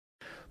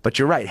But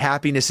you're right.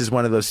 Happiness is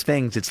one of those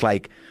things. It's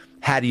like,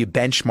 how do you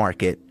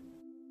benchmark it?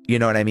 You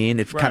know what I mean?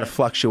 It kind of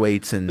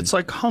fluctuates, and it's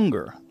like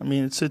hunger. I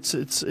mean,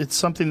 it's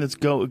something that's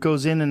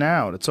goes in and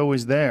out. It's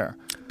always there.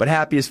 But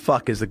happy as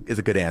fuck is a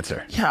good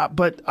answer. Yeah,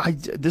 but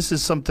this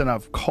is something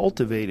I've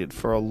cultivated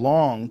for a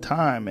long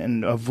time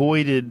and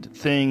avoided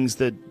things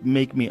that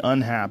make me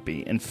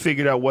unhappy and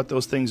figured out what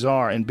those things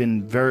are and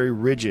been very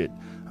rigid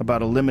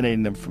about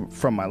eliminating them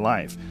from my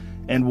life.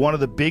 And one of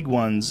the big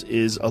ones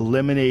is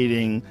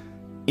eliminating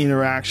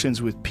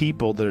interactions with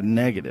people that are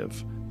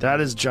negative.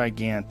 That is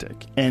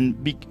gigantic. And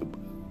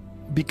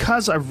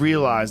because I've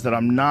realized that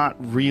I'm not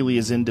really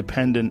as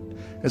independent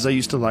as I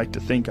used to like to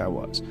think I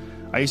was.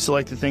 I used to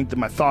like to think that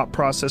my thought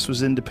process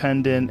was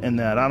independent and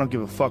that I don't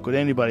give a fuck what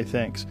anybody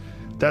thinks.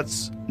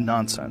 That's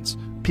nonsense.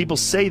 People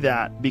say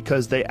that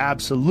because they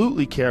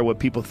absolutely care what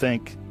people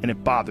think and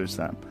it bothers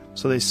them.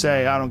 So they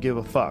say, I don't give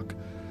a fuck.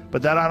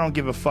 But that I don't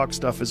give a fuck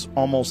stuff is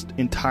almost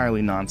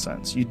entirely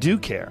nonsense. You do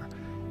care.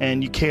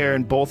 And you care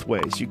in both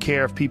ways. You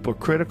care if people are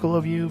critical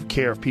of you,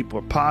 care if people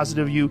are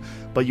positive of you,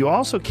 but you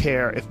also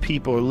care if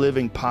people are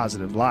living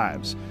positive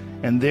lives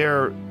and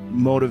they're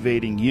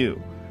motivating you.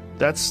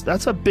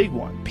 That's a big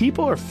one.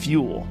 People are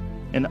fuel,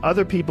 and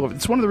other people,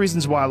 it's one of the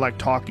reasons why I like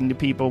talking to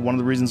people, one of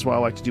the reasons why I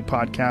like to do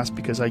podcasts,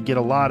 because I get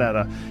a lot out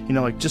of,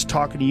 like just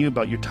talking to you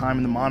about your time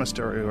in the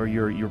monastery or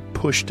your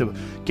push to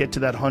get to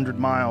that 100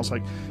 miles.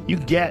 Like, you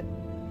get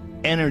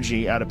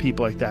energy out of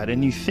people like that,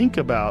 and you think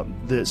about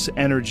this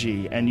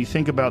energy and you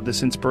think about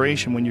this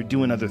inspiration when you're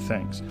doing other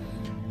things.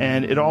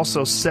 And it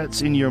also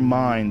sets in your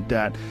mind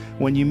that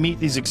when you meet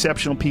these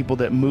exceptional people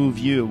that move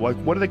you, like,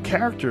 what are the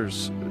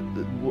characters,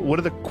 what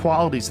are the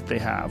qualities that they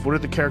have, what are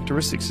the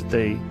characteristics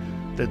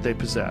that they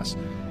possess,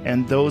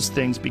 and those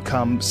things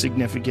become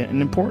significant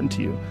and important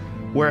to you.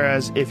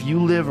 Whereas if you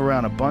live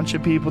around a bunch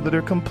of people that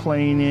are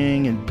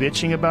complaining and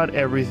bitching about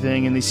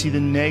everything, and they see the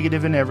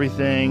negative in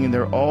everything, and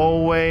they're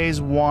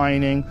always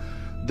whining,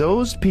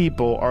 those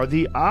people are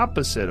the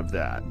opposite of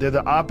that. They're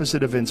the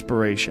opposite of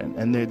inspiration,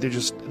 and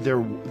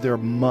they're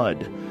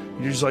mud.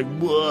 You're just like,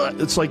 whoa.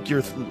 It's like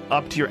you're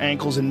up to your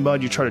ankles in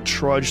mud. You try to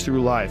trudge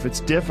through life. It's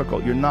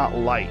difficult. You're not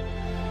light.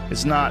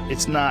 It's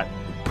not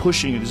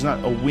pushing you. There's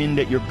not a wind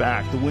at your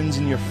back. The wind's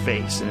in your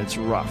face, and it's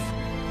rough,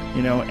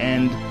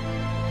 and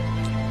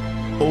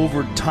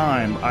over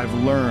time, I've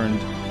learned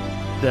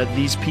that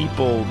these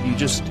people,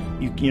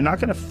 you're not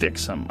going to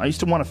fix them. I used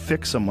to want to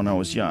fix them when I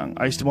was young.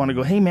 I used to want to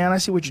go, hey man, I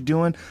see what you're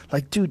doing.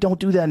 Like, dude, don't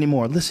do that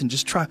anymore. Listen,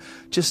 just try,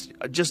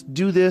 just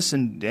do this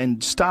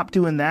and stop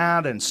doing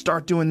that and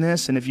start doing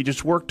this. And if you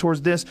just work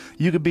towards this,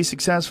 you could be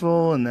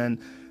successful. And then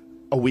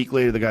a week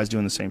later, the guy's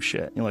doing the same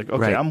shit. You're like,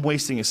 okay, right. I'm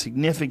wasting a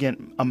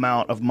significant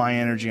amount of my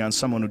energy on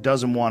someone who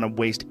doesn't want to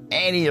waste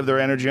any of their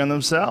energy on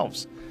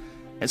themselves.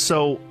 And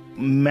so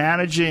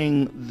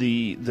managing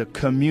the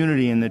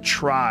community and the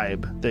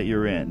tribe that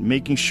you're in,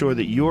 making sure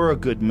that you're a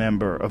good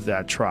member of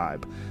that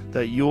tribe,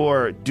 that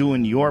you're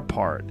doing your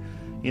part,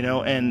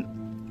 and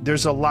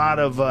there's a lot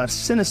of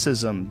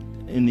cynicism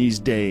in these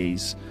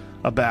days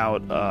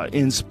about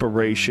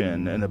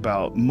inspiration and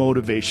about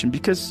motivation,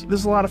 because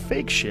there's a lot of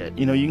fake shit.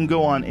 You can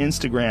go on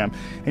Instagram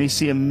and you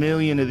see a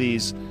million of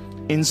these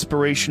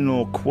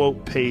inspirational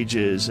quote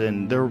pages,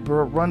 and they're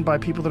run by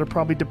people that are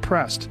probably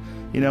depressed.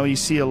 You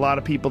see a lot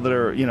of people that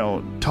are,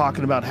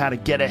 talking about how to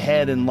get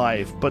ahead in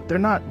life, but they're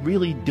not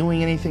really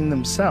doing anything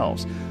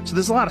themselves. So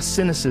there's a lot of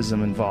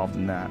cynicism involved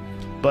in that.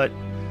 But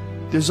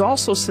there's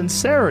also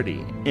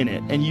sincerity in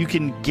it, and you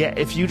can get,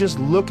 if you just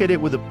look at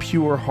it with a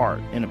pure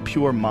heart and a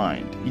pure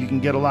mind, you can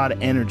get a lot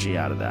of energy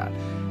out of that.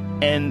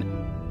 And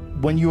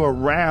when you're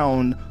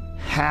around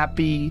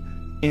happy,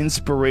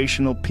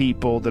 inspirational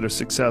people that are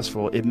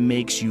successful, it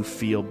makes you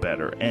feel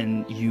better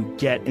and you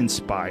get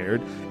inspired.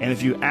 And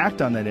if you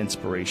act on that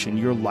inspiration,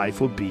 your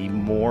life will be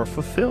more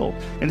fulfilled.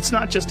 And it's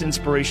not just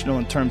inspirational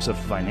in terms of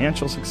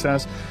financial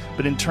success,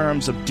 but in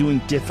terms of doing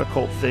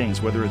difficult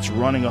things, whether it's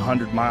running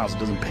 100 miles. It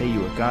doesn't pay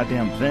you a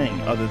goddamn thing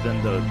other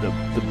than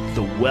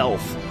the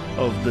wealth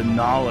of the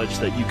knowledge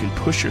that you can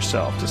push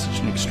yourself to such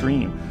an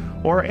extreme.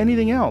 Or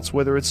anything else,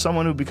 whether it's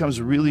someone who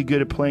becomes really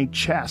good at playing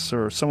chess,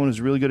 or someone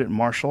who's really good at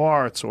martial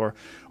arts, or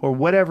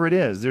whatever it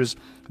is.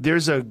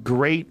 There's a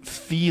great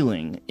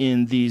feeling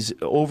in these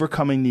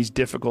overcoming these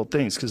difficult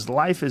things, because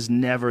life is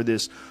never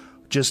this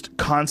just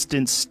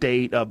constant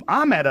state of,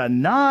 I'm at a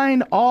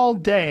 9 all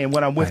day, and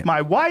when I'm with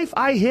my wife,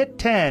 I hit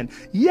 10.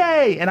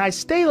 Yay! And I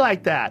stay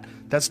like that.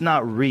 That's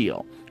not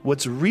real.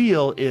 What's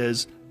real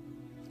is,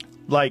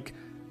 like,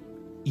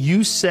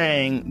 you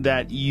saying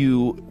that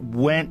you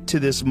went to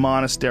this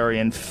monastery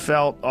and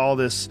felt all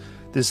this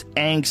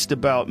angst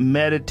about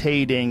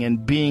meditating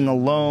and being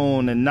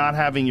alone and not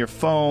having your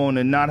phone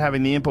and not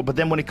having the input, but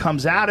then when it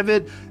comes out of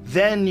it,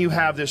 then you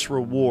have this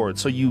reward.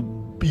 So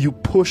you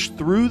push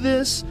through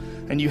this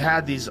and you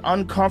had these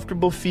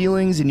uncomfortable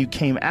feelings, and you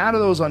came out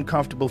of those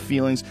uncomfortable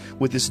feelings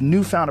with this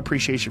newfound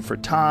appreciation for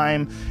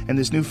time and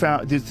this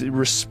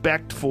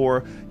respect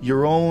for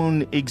your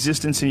own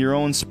existence in your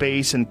own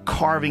space and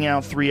carving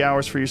out 3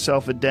 hours for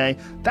yourself a day.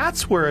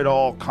 That's where it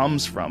all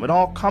comes from. It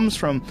all comes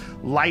from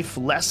life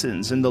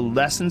lessons, and the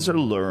lessons are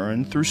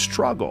learned through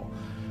struggle.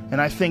 And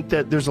I think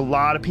that there's a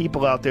lot of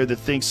people out there that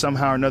think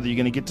somehow or another you're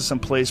going to get to some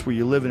place where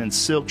you're living in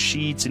silk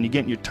sheets and you're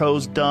getting your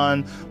toes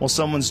done while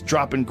someone's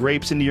dropping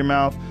grapes into your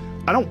mouth.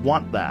 I don't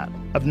want that.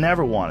 I've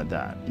never wanted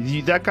that.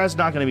 That guy's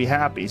not going to be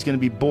happy. He's going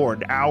to be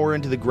bored. An hour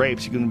into the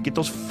grapes, you're going to get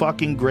those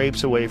fucking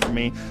grapes away from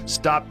me.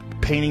 Stop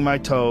painting my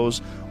toes.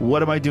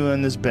 What am I doing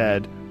in this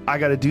bed? I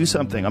got to do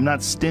something. I'm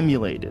not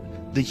stimulated.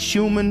 The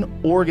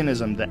human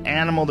organism, the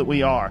animal that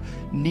we are,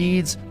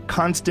 needs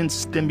constant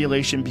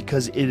stimulation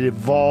because it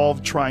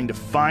evolved trying to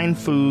find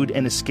food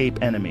and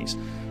escape enemies,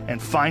 and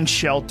find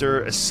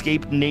shelter,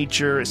 escape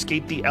nature,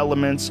 escape the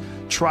elements,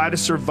 try to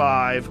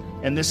survive.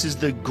 And this is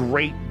the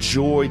great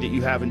joy that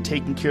you have in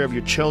taking care of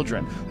your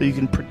children, that you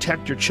can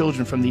protect your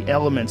children from the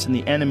elements and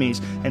the enemies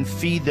and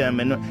feed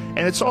them. And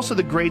it's also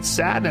the great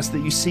sadness that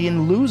you see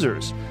in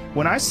losers.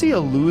 When I see a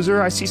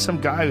loser, I see some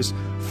guy who's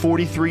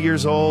 43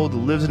 years old,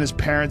 lives in his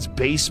parents'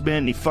 basement,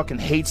 and he fucking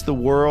hates the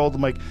world.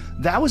 I'm like,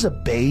 that was a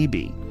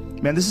baby.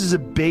 Man, this is a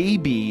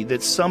baby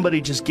that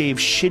somebody just gave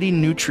shitty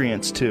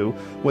nutrients to,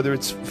 whether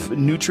it's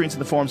nutrients in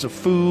the forms of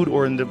food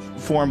or in the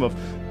form of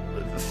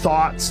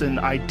thoughts and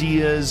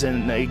ideas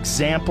and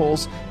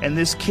examples. And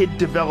this kid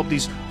developed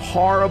these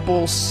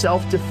horrible,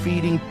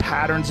 self-defeating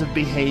patterns of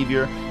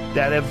behavior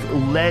that have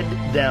led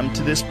them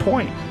to this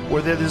point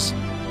where they're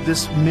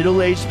this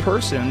middle-aged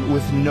person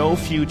with no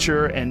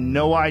future and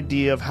no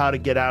idea of how to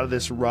get out of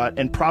this rut,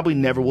 and probably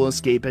never will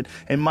escape it,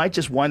 and might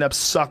just wind up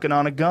sucking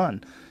on a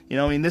gun. You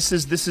know, I mean, this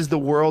is the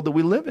world that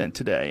we live in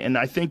today. And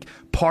I think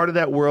part of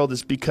that world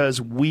is because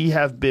we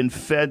have been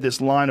fed this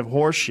line of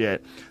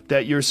horseshit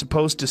that you're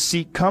supposed to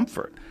seek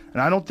comfort.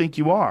 And I don't think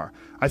you are.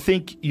 I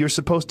think you're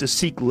supposed to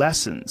seek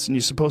lessons, and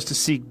you're supposed to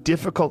seek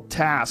difficult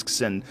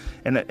tasks and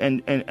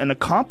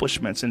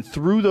accomplishments. And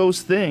through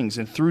those things,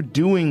 and through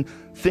doing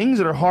things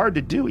that are hard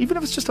to do, even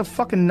if it's just a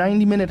fucking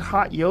 90-minute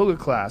hot yoga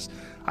class.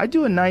 I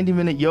do a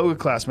 90-minute yoga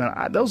class, man.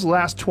 Those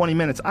last 20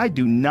 minutes, I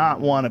do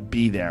not want to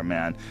be there,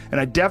 man. And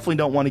I definitely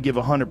don't want to give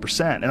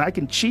 100%. And I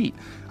can cheat.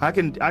 I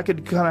could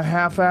kind of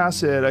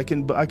half-ass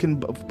it.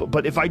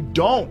 But if I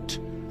don't,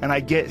 and I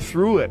get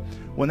through it,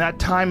 when that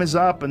time is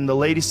up and the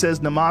lady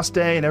says namaste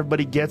and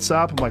everybody gets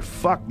up, I'm like,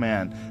 fuck,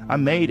 man, I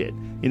made it.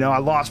 You know, I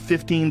lost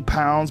 15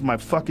 pounds. My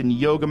fucking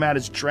yoga mat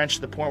is drenched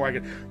to the point where I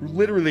could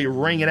literally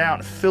wring it out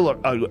and fill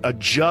a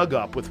jug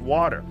up with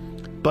water.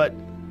 But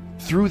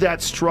through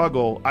that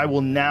struggle, I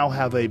will now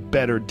have a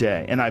better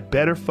day, and I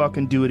better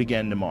fucking do it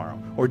again tomorrow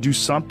or do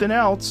something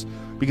else.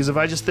 Because if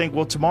I just think,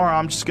 well, tomorrow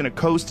I'm just going to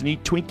coast and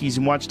eat Twinkies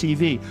and watch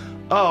TV.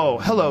 Oh,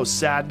 hello,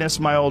 sadness,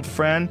 my old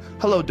friend.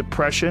 Hello,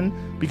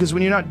 depression. Because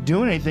when you're not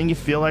doing anything, you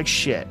feel like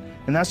shit.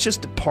 And that's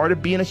just a part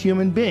of being a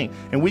human being.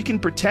 And we can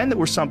pretend that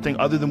we're something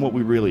other than what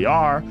we really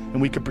are.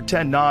 And we can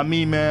pretend, nah,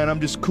 me, man,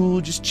 I'm just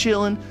cool, just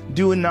chilling,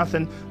 doing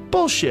nothing.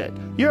 Bullshit.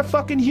 You're a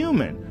fucking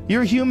human.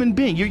 You're a human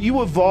being.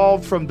 You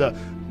evolved from the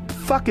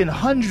fucking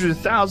hundreds of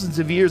thousands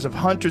of years of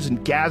hunters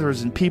and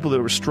gatherers and people that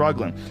were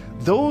struggling.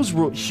 Those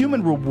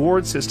human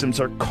reward systems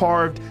are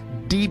carved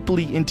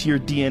deeply into your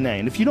DNA.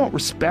 And if you don't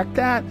respect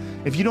that,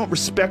 if you don't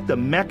respect the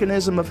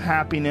mechanism of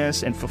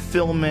happiness and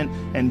fulfillment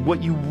and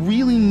what you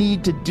really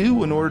need to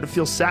do in order to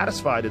feel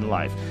satisfied in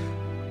life,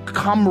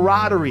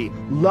 camaraderie,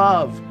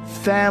 love,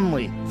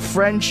 family,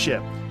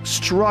 friendship,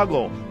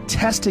 struggle,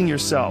 testing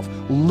yourself,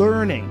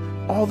 learning,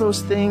 all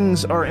those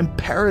things are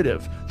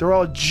imperative. They're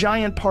all a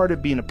giant part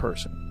of being a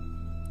person.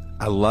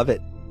 I love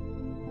it.